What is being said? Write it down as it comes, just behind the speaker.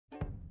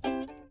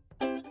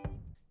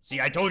See,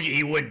 I told you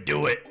he wouldn't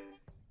do it.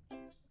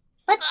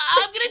 But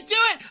I'm gonna do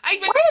it.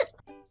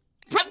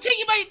 I'm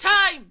taking my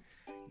time.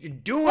 You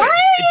do it. why are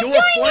you doing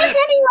this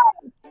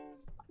anyway?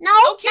 No,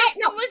 Okay,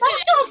 no, listen,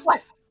 don't do a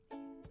flip.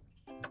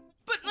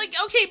 But like,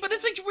 okay, but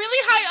it's like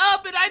really high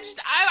up, and I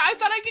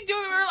thought I could do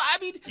it. I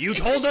mean, You it's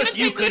told just us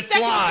gonna you take me a could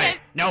second, fly. okay?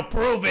 Now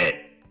prove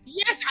it.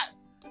 Yes,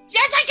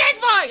 I can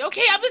fly.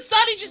 Okay, I'm the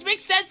sun. It just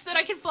makes sense that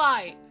I can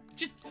fly.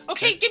 Just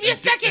okay, give me a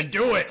second.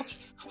 Do it. Okay.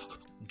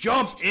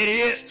 Jump,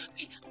 idiot.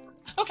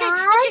 Okay.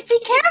 Guys, be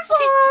careful.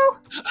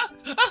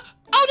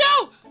 Oh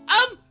no.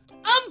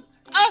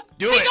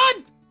 Do hang it.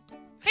 on.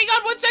 Hang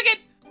on 1 second.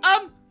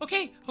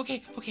 Okay.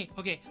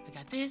 I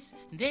got this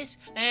and this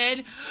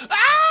and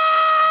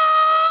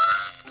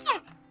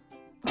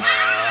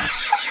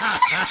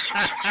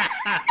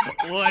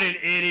What an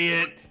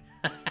idiot.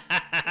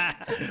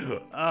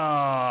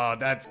 Oh,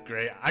 that's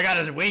great. I got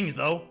his wings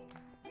though.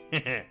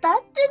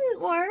 That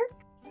didn't work.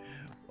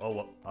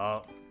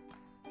 Oh,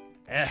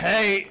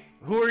 hey,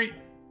 who are you?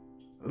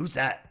 Who's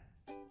that?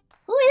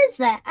 Who is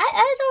that?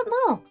 I don't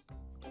know.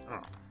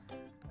 Oh.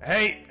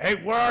 Hey,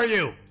 where are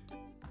you?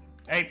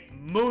 Hey,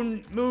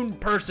 moon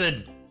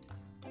person.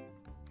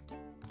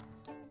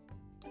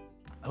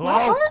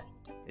 Hello? What?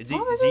 Is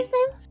What was his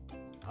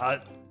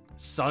name?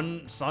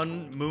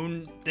 Sun,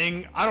 moon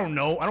thing. I don't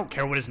know. I don't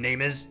care what his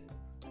name is.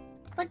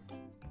 But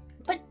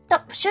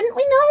shouldn't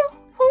we know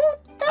who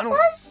that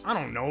was? I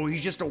don't know.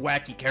 He's just a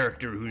wacky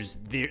character who's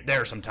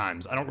there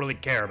sometimes. I don't really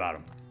care about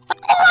him.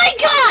 Oh my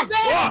god!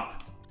 Whoa!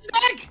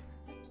 Meg!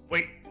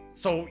 Wait,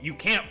 so you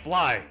can't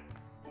fly?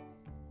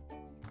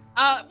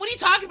 What are you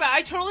talking about?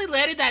 I totally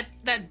landed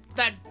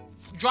that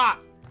drop.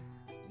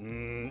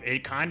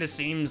 It kind of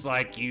seems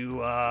like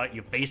you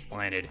face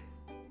planted.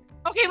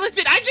 Okay,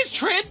 listen, I just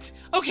tripped,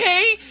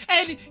 okay?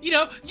 And, you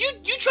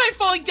tried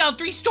falling down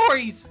 3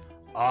 stories.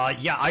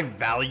 Yeah, I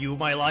value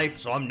my life,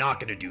 so I'm not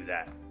gonna do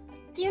that.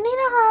 Do you need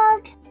a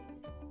hug?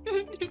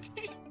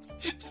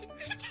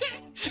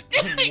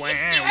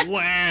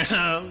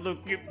 Wow,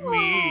 look at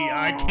me.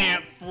 I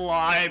can't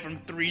fly from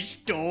 3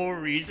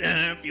 stories.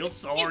 Feel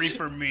sorry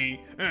for me.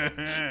 You know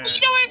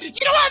what? You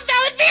don't have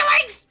valid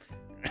feelings!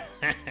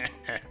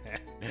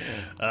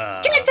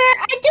 Dreadbear,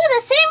 I'd do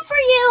the same for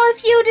you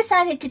if you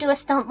decided to do a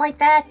stunt like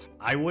that.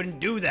 I wouldn't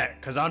do that,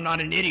 because I'm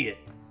not an idiot.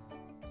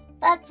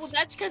 Well,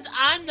 that's because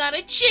I'm not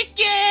a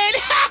chicken!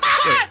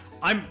 Wait,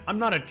 I'm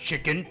not a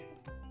chicken.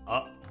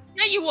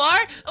 Yeah, you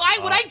are.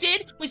 What I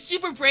did was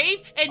super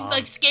brave and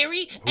like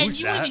scary, and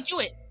you wouldn't do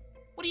it.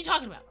 What are you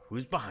talking about?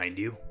 Who's behind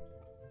you?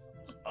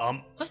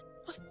 What?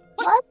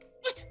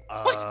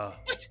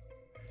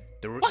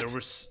 There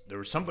was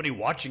somebody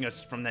watching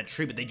us from that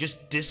tree, but they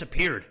just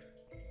disappeared.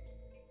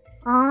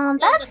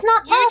 That's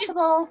not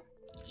possible.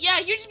 Yeah,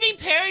 you're just being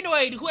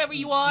paranoid, whoever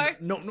you are.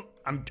 No,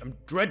 I'm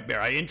Dreadbear.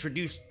 I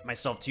introduced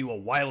myself to you a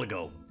while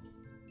ago.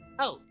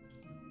 Oh,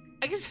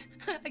 I guess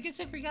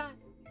I forgot.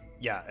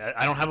 Yeah,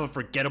 I don't have a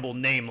forgettable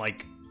name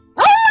like.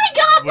 Oh my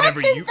god!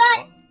 Whatever what is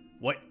that?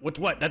 What's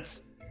what?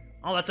 That's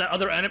that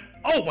other enemy.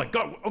 Oh my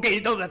god! Okay,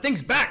 no, that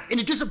thing's back and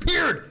it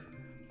disappeared.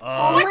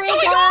 What's going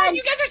on?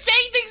 You guys are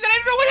saying things and I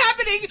don't know what's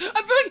happening.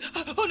 I'm feeling.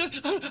 Oh no!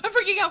 I'm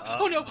freaking out.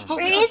 Oh no!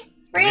 Breathe.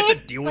 We have to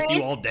deal with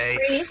you all day.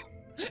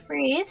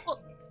 Breathe.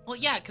 Well,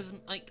 yeah, because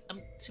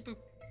I'm super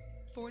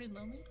bored and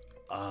lonely.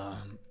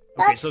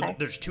 Okay, so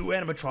there's 2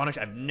 animatronics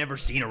I've never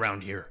seen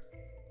around here.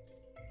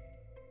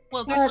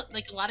 Well, there's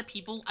like a lot of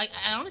people. I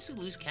honestly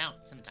lose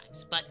count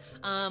sometimes, but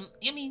I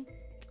mean,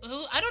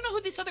 I don't know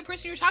who this other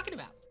person you're talking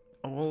about.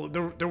 Oh,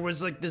 well, there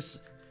was like this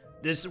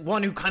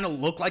one who kind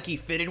of looked like he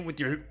fit in with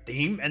your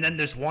theme, and then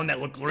this one that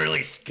looked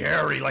really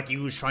scary, like he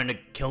was trying to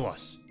kill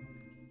us.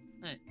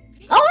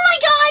 Oh my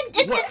god!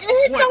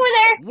 It's over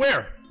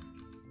there!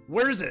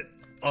 Where is it?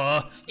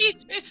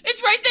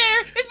 It's right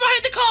there! It's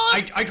behind the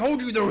column! I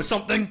told you there was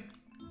something!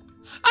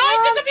 Oh,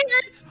 it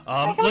disappeared!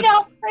 Where can we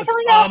go? Where can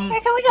we go?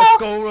 Where can we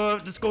go?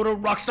 Let's go to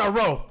Rockstar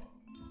Row.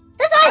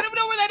 This I way! don't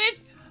know where that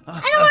is!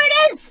 I know where it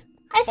is!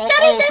 I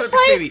studied this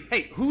place!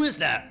 Baby. Hey, who is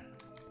that?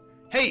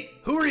 Hey,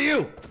 who are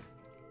you?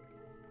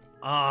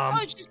 Oh,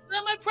 it's just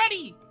my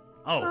Freddy!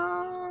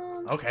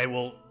 Oh. Okay,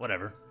 well,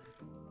 whatever.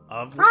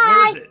 Hi.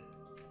 Where is it?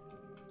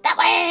 That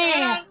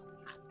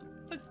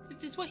way!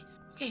 It's this way.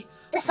 Okay.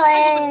 This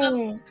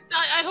way!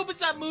 I hope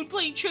it's not Moon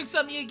playing tricks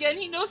on me again.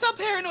 He knows how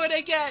paranoid I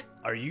get.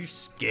 Are you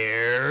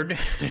scared?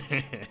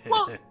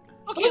 Well,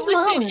 okay,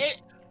 listen.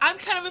 I'm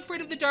kind of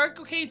afraid of the dark.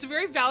 Okay, it's a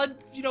very valid,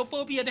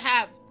 phobia to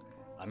have.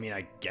 I mean,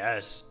 I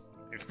guess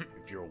if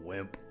you're a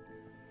wimp.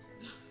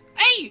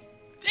 Hey,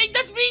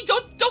 that's me.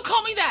 Don't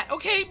call me that.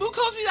 Okay, Moon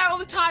calls me that all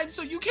the time,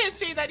 so you can't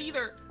say that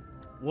either.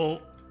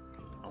 Well.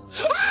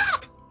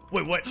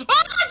 Wait, what? Oh,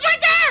 it's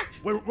right there!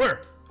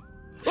 Where?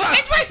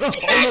 It's right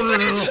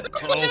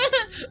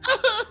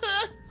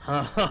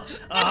there!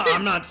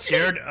 I'm not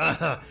scared.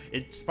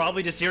 It's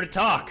probably just here to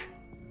talk.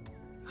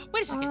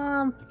 Wait a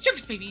second.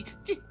 Circus baby,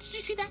 did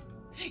you see that?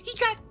 He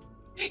got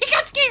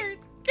scared.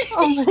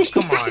 Oh my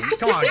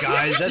Come on,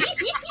 guys.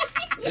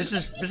 This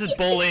is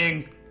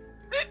bullying.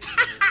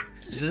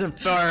 This isn't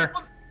fair.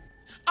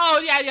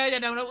 Oh, yeah,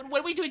 no.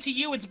 When we do it to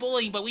you, it's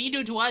bullying, but when you do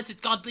it to us,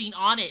 it's called being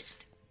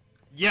honest.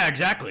 Yeah,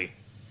 exactly.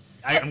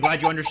 I'm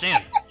glad you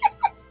understand.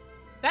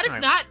 That is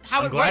not how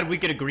it works. I'm glad we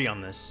could agree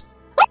on this.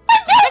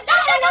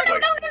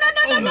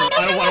 No,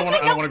 I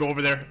don't want to go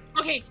over there.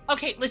 Okay,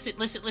 listen.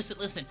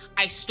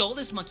 I stole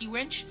this monkey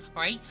wrench,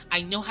 alright?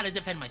 I know how to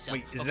defend myself.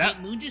 Wait, is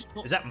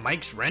that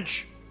Mike's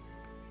wrench?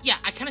 Yeah,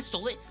 I kind of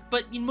stole it,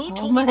 but Moon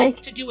told me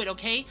to do it,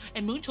 okay?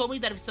 And Moon told me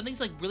that if something's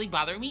like really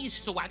bothering me, it's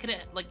just to whack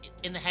it like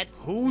in the head.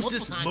 Who's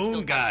this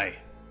Moon guy?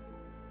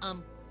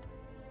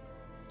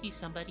 He's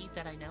somebody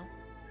that I know.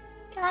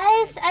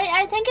 Guys,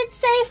 I think it's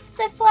safe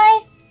this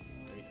way.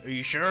 Are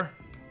you sure?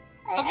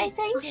 I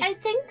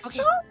think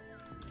so.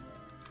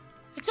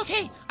 It's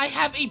okay. I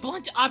have a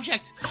blunt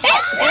object. It's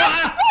not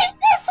safe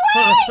this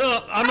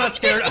way. I'm not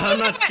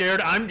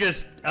scared. I'm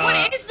just.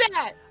 What is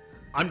that?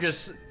 I'm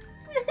just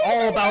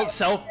all about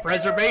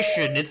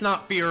self-preservation. It's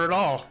not fear at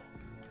all.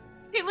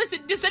 Hey, listen.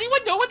 Does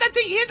anyone know what that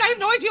thing is? I have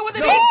no idea what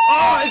it is.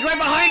 Oh, it's right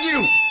behind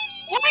you.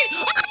 What?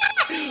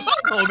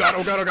 Oh god.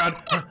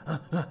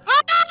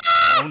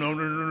 Oh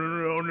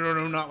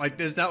no, not like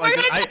this, not like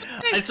this.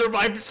 I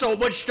survived so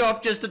much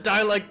stuff just to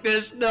die like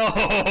this. No.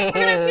 We're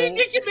gonna be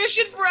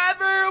decommissioned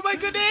forever. Oh my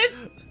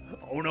goodness.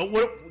 Oh no,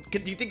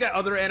 do you think that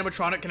other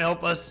animatronic can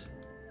help us?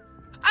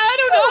 I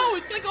don't know.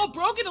 It's like all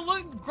broken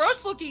and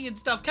gross looking and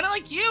stuff, kind of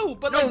like you.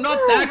 But no, like, not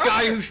that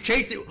guy who's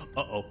chasing.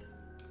 Uh-oh.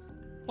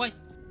 What?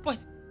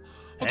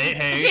 Okay,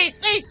 hey.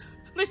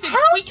 Listen,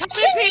 we come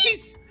in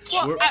peace.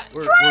 Well,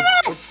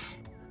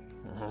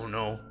 oh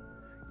no,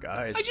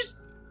 guys.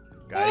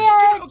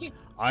 Okay.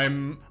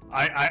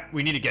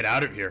 We need to get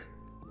out of here.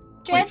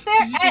 Dreadbear,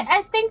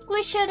 I think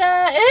we should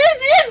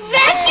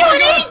evacuate.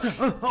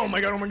 Oh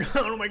my god.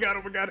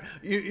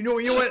 You know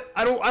what?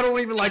 I don't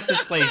even like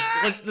this place.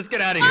 Let's get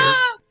out of here.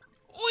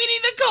 We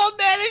need to call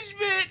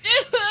management.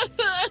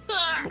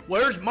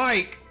 Where's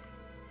Mike?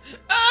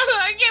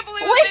 I can't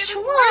believe Which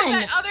one? Where's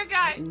that other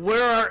guy?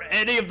 Where are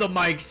any of the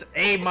Mikes?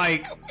 Hey,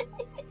 Mike.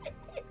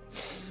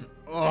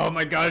 Oh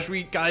my gosh,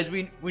 we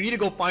need to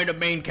go find a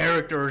main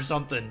character or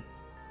something.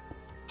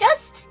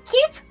 Just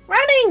keep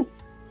running.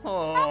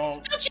 Oh. He's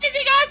still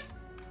chasing us.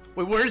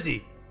 Wait, where is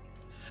he?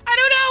 I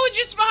don't know. It's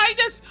just behind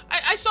us.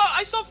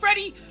 I saw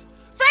Freddy.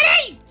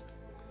 Freddy!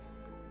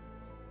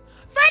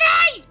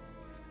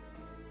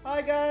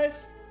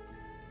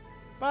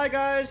 Bye,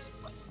 guys.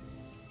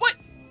 What?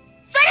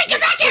 Freddy,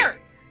 get back here!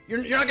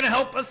 You're not gonna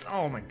help us?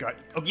 Oh my god.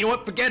 Okay, you know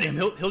what? Forget him.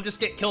 He'll just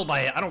get killed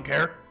by it. I don't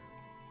care.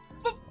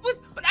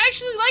 But I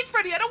actually like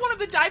Freddy. I don't want him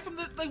to die from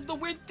the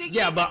weird thing.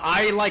 Yeah, but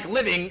I like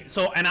living,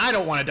 and I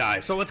don't want to die.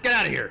 So let's get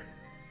out of here.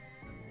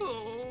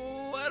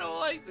 Oh, I don't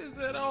like this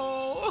at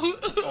all.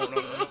 Oh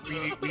no.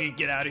 We need to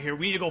get out of here.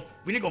 We need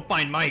to go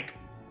find Mike.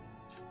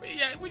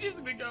 Yeah, we're just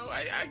gonna go.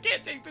 I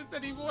can't take this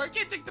anymore. I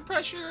can't take the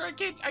pressure. I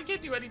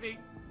can't do anything.